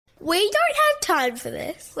We don't have time for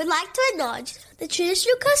this. We'd like to acknowledge the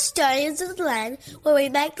traditional custodians of the land where we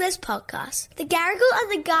make this podcast, the Garigal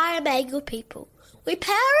and the Guyamagal people. We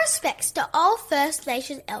pay our respects to all First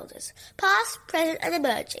Nation elders, past, present and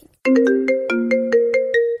emerging.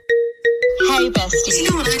 Hey, Bestie.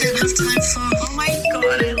 You know what I don't have time for? Oh my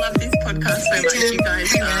God, I love this podcast so much, you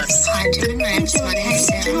guys. Hey, Revs. Hi, Jen. My name's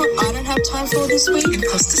Sam. Do you know what I don't have time for this week?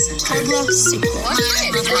 Imposter syndrome. Toddler sickness. What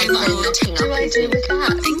do I do with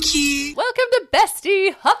that? Thank you. Welcome to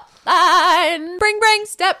Bestie Hotline. Bring,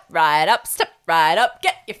 step right up,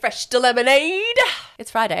 get your fresh lemonade.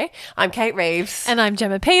 It's Friday. I'm Kate Reeves. And I'm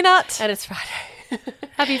Gemma Peanut. And it's Friday.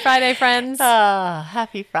 Happy Friday, friends.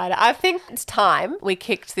 Happy Friday. I think it's time we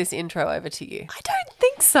kicked this intro over to you. I don't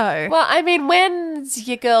think so. Well, I mean, when's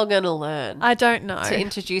your girl going to learn I don't know. to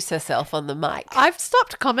introduce herself on the mic? I've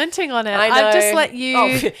stopped commenting on it. I know. I've just let you... Oh,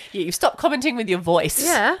 yeah, you've stopped commenting with your voice.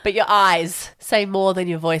 Yeah. But your eyes say more than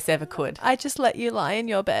your voice ever could. I just let you lie in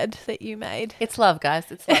your bed that you made. It's love,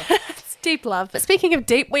 guys. It's love. It's deep love. But speaking of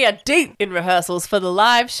deep, we are deep in rehearsals for the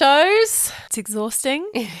live shows. It's exhausting.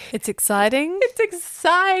 It's exciting. It's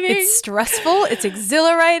exciting. It's stressful. It's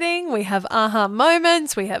exhilarating. We have aha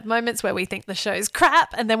moments. We have moments where we think the show's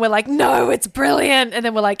crap and then we're like, no, it's brilliant. And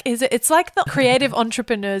then we're like, is it? It's like the creative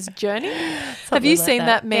entrepreneur's journey. Have you like seen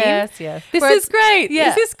that meme? Yes. This Where is great. Yeah.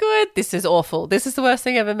 Is this good? This is awful. This is the worst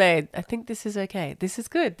thing ever made. I think this is okay. This is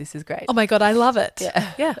good. This is great. Oh my God, I love it.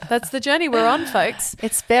 Yeah. That's the journey we're on, folks.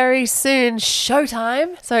 It's very soon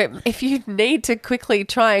showtime. So if you need to quickly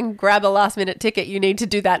try and grab a last minute ticket, you need to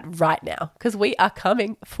do that right now because we are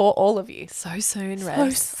coming for all of you. So soon,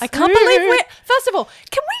 Revs. So I can't believe soon. we're... First of all,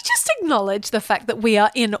 can we just acknowledge the fact that we are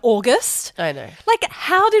in August? I know. Like,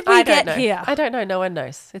 how did we I don't get know. here? I don't know. No one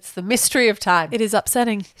knows. It's the mystery of time. It is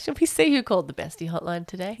upsetting. Should we see who called the Bestie Hotline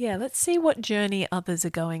today? Yeah, let's see what journey others are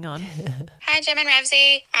going on. Hi, Gem and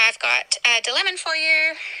Revsy. I've got a dilemma for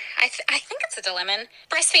you. I think it's a dilemma.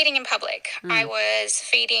 Breastfeeding in public. I was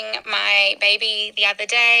feeding my baby the other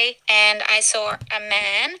day and I saw a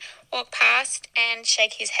man walk past and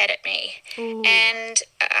shake his head at me. Ooh. And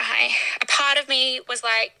a part of me was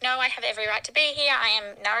like, no, I have every right to be here. I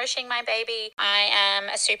am nourishing my baby. I am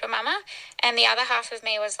a super mama. And the other half of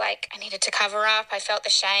me was like, I needed to cover up. I felt the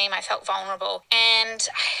shame. I felt vulnerable. And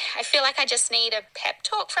I feel like I just need a pep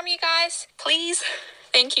talk from you guys. Please.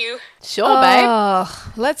 Thank you. Sure, babe.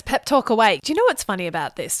 Oh, let's pep talk away. Do you know what's funny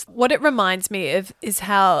about this? What it reminds me of is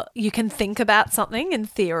how you can think about something in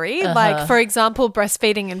theory. Like, for example,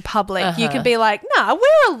 breastfeeding in public. You can be like, nah,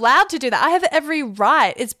 we're allowed to do that. I have every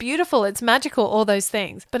right. It's beautiful. It's magical, all those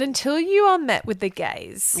things. But until you are met with the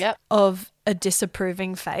gaze of a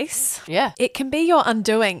disapproving face, it can be your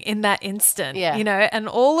undoing in that instant, you know, and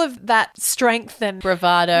all of that strength and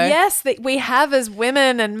bravado, that we have as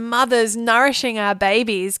women and mothers nourishing our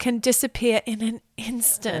babies can disappear in an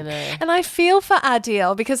instant. And I feel for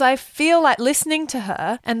Adil because I feel like listening to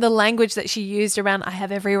her and the language that she used around I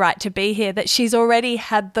have every right to be here, that she's already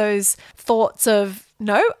had those thoughts of,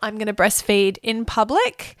 no, I'm going to breastfeed in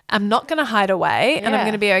public. I'm not going to hide away and I'm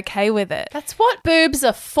going to be okay with it. That's what boobs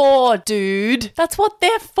are for, dude. That's what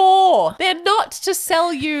they're for. They're not to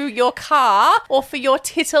sell you your car or for your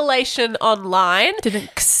titillation online.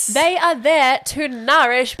 They are there to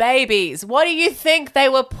nourish babies. What do you think they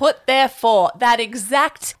were put there for? That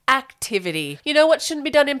exact activity. You know what shouldn't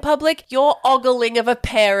be done in public? Your ogling of a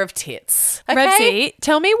pair of tits. Okay? Revsy,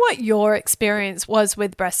 tell me what your experience was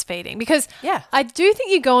with breastfeeding, because I do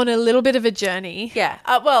think you go on a little bit of a journey.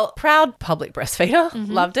 Well, proud public breastfeeder.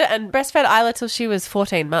 Loved it. And breastfed Isla till she was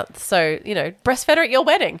 14 months. So, you know, breastfed her at your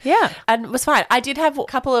wedding. Yeah. And it was fine. I did have a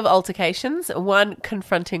couple of altercations, one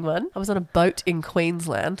confronting one. I was on a boat in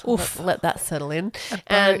Queensland. Oof. Let that settle in.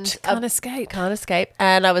 Can't escape. Can't escape.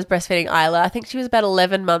 And I was breastfeeding Isla. I think she was about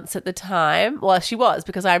 11 months at the time. Well, she was,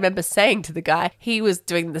 because I remember saying to the guy, he was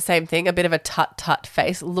doing the same thing, a bit of a tut-tut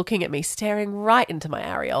face, looking at me, staring right into my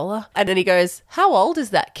areola. And then he goes, how old is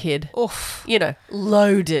that kid? Oof. You know,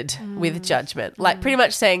 loaded with judgment. Like pretty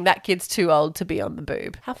much saying that kid's too old to be on the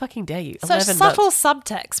boob. How fucking dare you? So subtle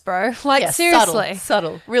subtext, bro. Like, seriously.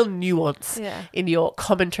 Subtle. Real nuance in your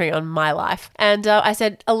commentary on my life. And I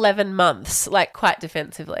said 11 months, like quite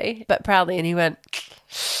defensively, but proudly. And he went...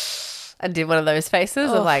 and did one of those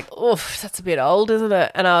faces of like, oof, that's a bit old, isn't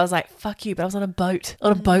it? And I was like, fuck you. But I was on a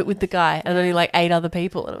boat with the guy and only like 8 other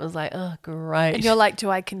people. And it was like, oh, great. And you're like, do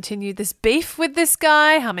I continue this beef with this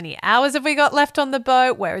guy? How many hours have we got left on the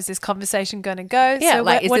boat? Where is this conversation going to go? Yeah, So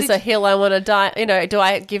like, is this a hill I want to die? You know, do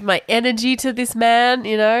I give my energy to this man,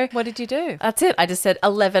 you know? What did you do? That's it. I just said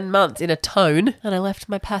 11 months in a tone and I left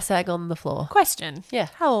my passag on the floor. Question. Yeah.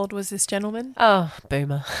 How old was this gentleman? Oh,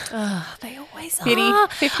 boomer. They always Beauty, are.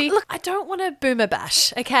 50. Look, I don't want to boomer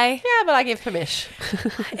bash, okay? Yeah, but I give permission.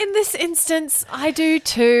 In this instance, I do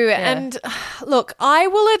too. Yeah. And look, I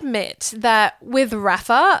will admit that with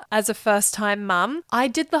Rafa, as a first-time mum, I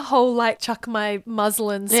did the whole like chuck my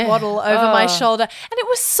muslin swaddle over my shoulder, and it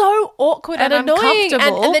was so awkward and annoying.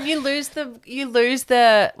 uncomfortable. And then you lose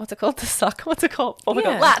the what's it called? The suck. What's it called? Oh my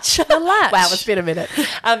God, latch. The latch. Wow, it's been a minute.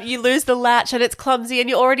 You lose the latch and it's clumsy and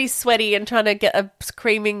you're already sweaty and trying to get a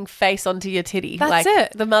creaming face onto your titty. That's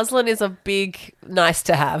it. The muslin is a big nice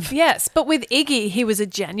to have. Yes, but with Iggy, he was a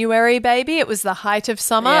January baby. It was the height of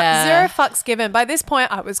summer. Yeah. 0 fucks given. By this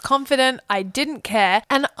point, I was confident. I didn't care.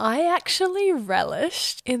 And I actually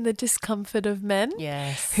relished in the discomfort of men.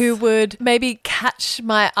 Yes. Who would maybe catch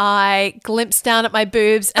my eye, glimpse down at my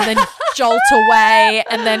boobs, and then jolt away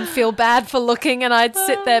and then feel bad for looking. And I'd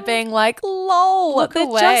sit there being like, lol, Look they're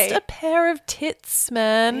away. just a pair of tits,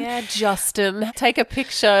 man. Yeah, Justin. Take a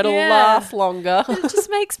picture. It'll Yeah. last longer. It just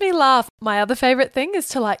makes me laugh. My other favorite thing is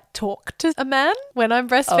to like talk to a man when I'm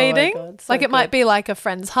breastfeeding. God, so like it might good. be like a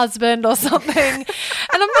friend's husband or something. And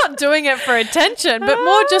I'm not doing it for attention, but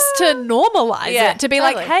more just to normalize Yeah, it, to be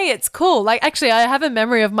totally. like, hey, it's cool. Like actually I have a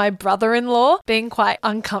memory of my brother-in-law being quite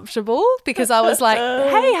uncomfortable because I was like,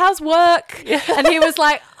 hey, how's work? And he was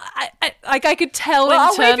like, I could tell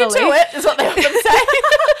internally. I'll leave you to it, is what they often say.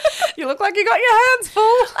 You look like you got your hands full.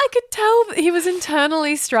 I could tell that he was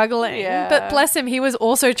internally struggling. Yeah. But bless him, he was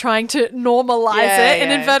also trying to normalize Yeah, it in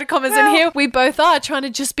yeah. inverted commas. Well- and here we both are trying to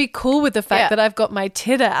just be cool with the fact Yeah. that I've got my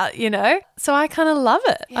tit out, you know? So I kind of love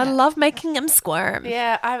it. I love making him squirm.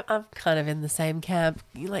 Yeah, I'm kind of in the same camp.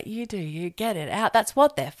 Like you do, you get it out. That's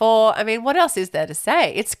what they're for. I mean, what else is there to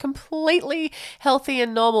say? It's completely healthy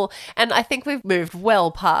and normal. And I think we've moved well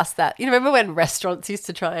past that. You remember when restaurants used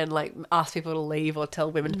to try and like ask people to leave or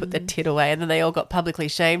tell women to put their tit away, and then they all got publicly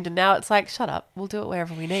shamed, and now it's like, shut up, we'll do it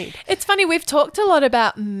wherever we need. It's funny, we've talked a lot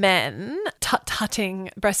about men tut-tutting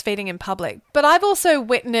breastfeeding in public, but I've also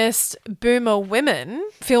witnessed boomer women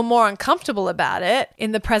feel more uncomfortable about it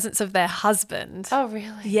in the presence of their husband. Oh,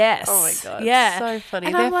 really? Yes. Oh my God. Yeah. So funny.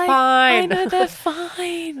 And They're I'm like, fine. I know they're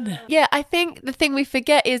fine. Yeah, I think the thing we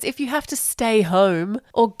forget is if you have to stay home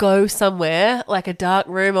or go somewhere like a dark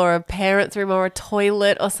room or a parent's room or a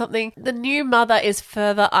toilet or something, the new mother is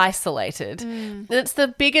further isolated. And it's the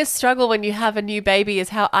biggest struggle when you have a new baby is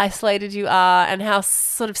how isolated you are and how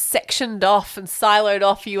sort of sectioned off and siloed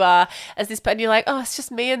off you are as this, and you're like, oh, it's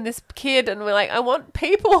just me and this kid, and we're like, I want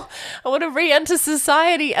people, I want to re-enter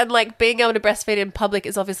society. And like being able to breastfeed in public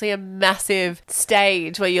is obviously a massive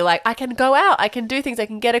stage where you're like, I can go out, I can do things, I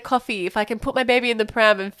can get a coffee, if I can put my baby in the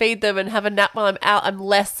pram and feed them and have a nap while I'm out, I'm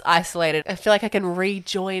less isolated. I feel like I can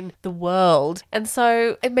rejoin the world. And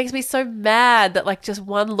so it makes me so mad that like just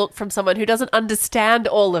one look from someone who doesn't understand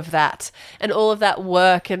all of that and all of that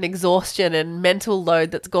work and exhaustion and mental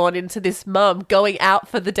load that's gone into this mum going out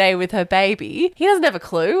for the day with her baby. He doesn't have a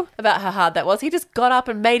clue about how hard that was. He just got up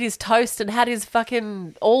and made his toast and had his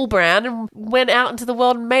fucking all brown and went out into the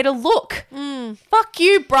world and made a look. Fuck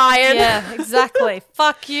you, Brian. Yeah, exactly.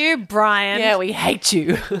 Fuck you, Brian. Yeah, we hate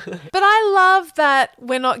you. But I love that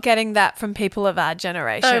we're not getting that from people of our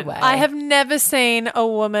generation. No way. I have never seen a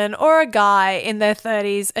woman or a guy in their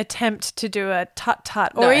 30s attempt to do a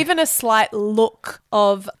tut-tut or No. even a slight look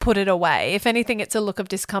of put it away. If anything, it's a look of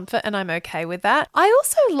discomfort, and I'm okay with that. I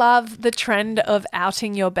also love the trend of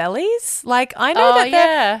outing your bellies. Like, I know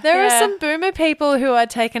that there are some boomer people who are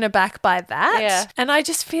taken aback by that. Yeah. And I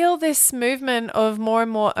just feel this movement of more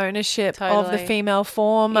and more ownership of the Totally. female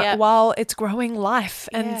form Yeah. while it's growing life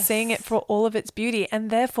and Yes. seeing it for all of its beauty, and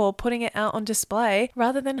therefore putting it out on display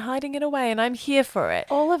rather than hiding it away. And I'm here for it.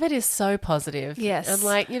 All of it is so positive. Yes. And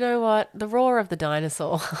like, you know what? The roar of the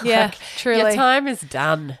dinosaur. Yeah, Like, truly. Your time is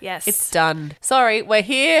done. Yes. It's done. Sorry, we're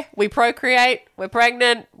here. We procreate. We're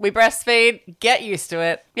pregnant. We breastfeed. Get used to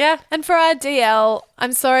it. Yeah. And for our DL,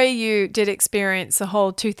 I'm sorry you did experience the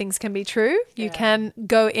whole two things can be true. You can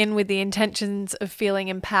go in with the intentions of feeling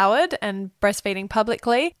empowered and breastfeeding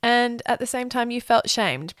publicly, and at the same time you felt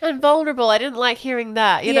shamed. And vulnerable. I didn't like hearing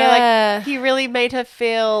that. You know, like he really made her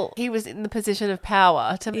feel he was in the position of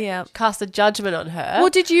power to cast a judgment on her. Well,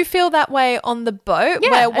 did you feel that way on the boat? Yeah,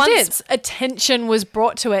 where I once attention was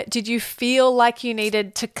brought to it, did you feel like you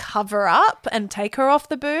needed to cover up and take her off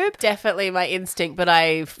the boob? Definitely my instinct, but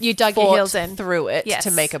you dug your heels in through it to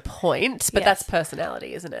make a point. But that's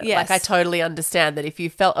personality, isn't it? Like, I totally understand that if you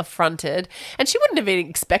felt affronted, and she wouldn't have been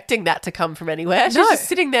expecting that to come from anywhere. She's just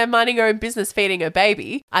sitting there minding her own business, feeding her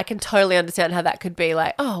baby. I can totally understand how that could be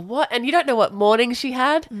like, oh, what? And you don't know what morning she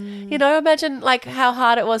had. You know, imagine like how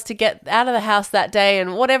hard it was to get out of the house that day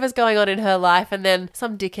and whatever's going on in her life, and then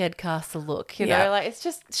some dickhead casts a look, you know, like, it's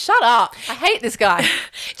just, shut up. I hate this guy.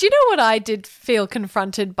 Do you know what I did feel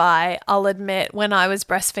confronted by, I'll admit, when I was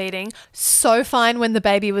breastfeeding? So fine when the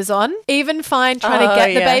baby was on, even fine trying to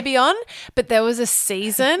get the baby on, but there was a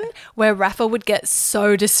season where Rafa would get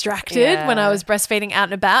so distracted when I was breastfeeding out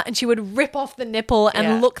and about, and she would rip off the nipple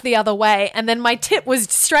and look the other way, and then my tip was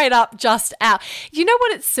straight up just out. You know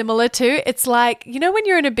what it's similar to? It's like, you know when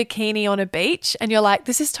you're in a bikini on a beach and you're like,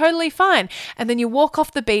 this is totally fine, and then you walk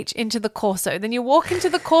off the beach into the Corso, then you walk into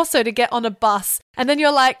the Corso to get on a bus, and then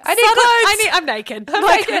you're like, I'm naked.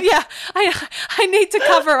 Yeah, I need to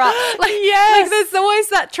cover up. Like, like there's always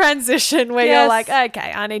that transition where you're like,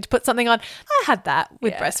 okay, I need to put something on. I had that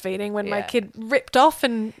with breastfeeding when my kid ripped off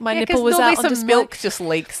and my nipple was out on display. Some milk just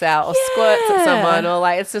leaks out or squirts at someone, or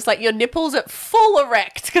like it's just like your nipple's at full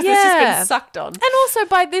erect because it's just been sucked on. And also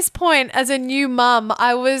by this point, as a new mum,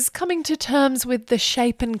 I was coming to terms with the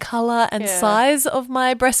shape and colour and size of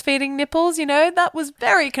my breastfeeding nipples. You know, that was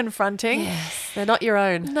very confronting. Yes, they're not your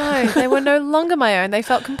own. No, they were no longer my own. They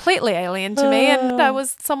felt completely alien to me, and I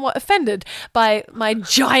was somewhat offended by my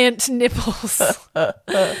giant nipples.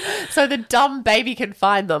 So the dumb baby can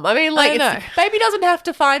find them. I mean, like, baby doesn't have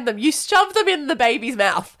to find them. You shove them in the baby's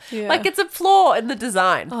mouth. Yeah. Like, it's a flaw in the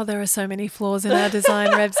design. Oh, there are so many flaws in our design,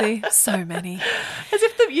 Rebsy. So many. As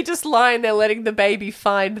if you're just lying there letting the baby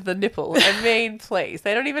find the nipple. I mean, please.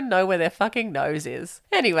 They don't even know where their fucking nose is.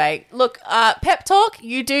 Anyway, look, pep talk,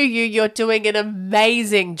 you do you. You're doing an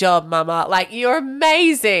amazing job, mama. Like, you're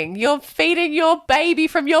amazing. You're feeding your baby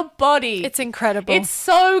from your body. It's incredible. It's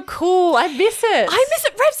so cool. I miss it. I miss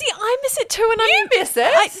it, Rebsy. I miss it too. And you miss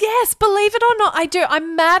it? Yes, believe it or not, I do.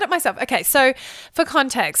 I'm mad at myself. Okay, so for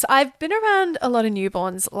context, I've been around a lot of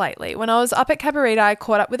newborns lately. When I was up at Cabarita, I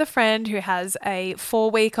caught up with a friend who has a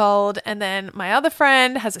 4-week-old, and then my other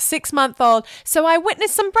friend has a 6-month-old. So I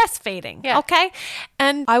witnessed some breastfeeding, okay?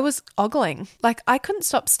 And I was ogling. Like, I couldn't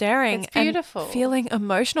stop staring. It's beautiful. And feeling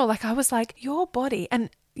emotional. Like, I was like, your body, and,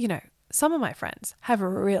 you know, some of my friends have a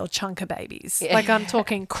real chunk of babies. Like, I'm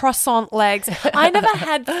talking croissant legs. I never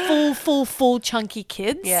had full chunky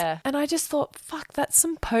kids. Yeah. And I just thought, fuck, that's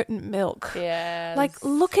some potent milk. Yeah. Like,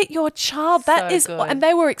 look at your child. That is, good. and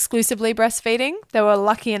they were exclusively breastfeeding. They were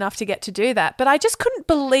lucky enough to get to do that. But I just couldn't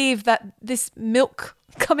believe that this milk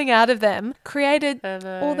coming out of them created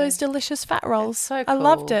all those delicious fat rolls. So cool. I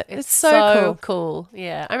loved it. It's so cool.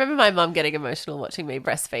 Yeah. I remember my mum getting emotional watching me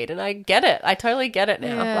breastfeed, and I get it. I totally get it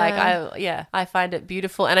now. Yeah. Like, I find it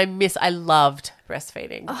beautiful, and I loved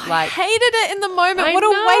breastfeeding. Oh, like, I hated it in the moment. What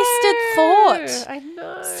a wasted thought. I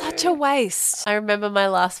know. Such a waste. I remember my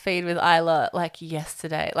last feed with Isla like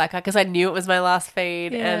yesterday, like, because I knew it was my last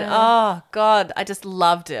feed, and oh God, I just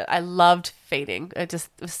loved it. I loved feeding. It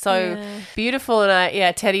was so beautiful.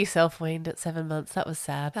 And Teddy self-weaned at 7 months. That was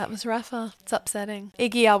sad. That was Rafa. It's upsetting.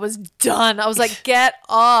 Iggy, I was done. I was like, get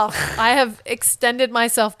off. I have extended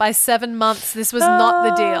myself by 7 months. This was not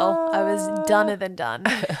the deal. I was doner than done.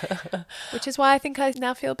 Which is why I think I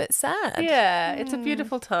now feel a bit sad. Yeah, it's a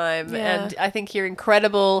beautiful time. And I think you're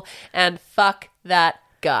incredible, and fuck that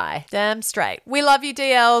guy. Damn straight. We love you,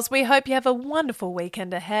 DLs. We hope you have a wonderful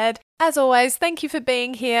weekend ahead. As always, thank you for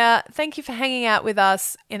being here. Thank you for hanging out with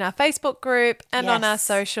us in our Facebook group and on our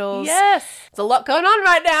socials. Yes. There's a lot going on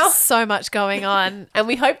right now. So much going on. And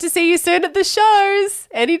we hope to see you soon at the shows.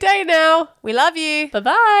 Any day now. We love you.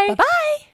 Bye-bye. Bye-bye.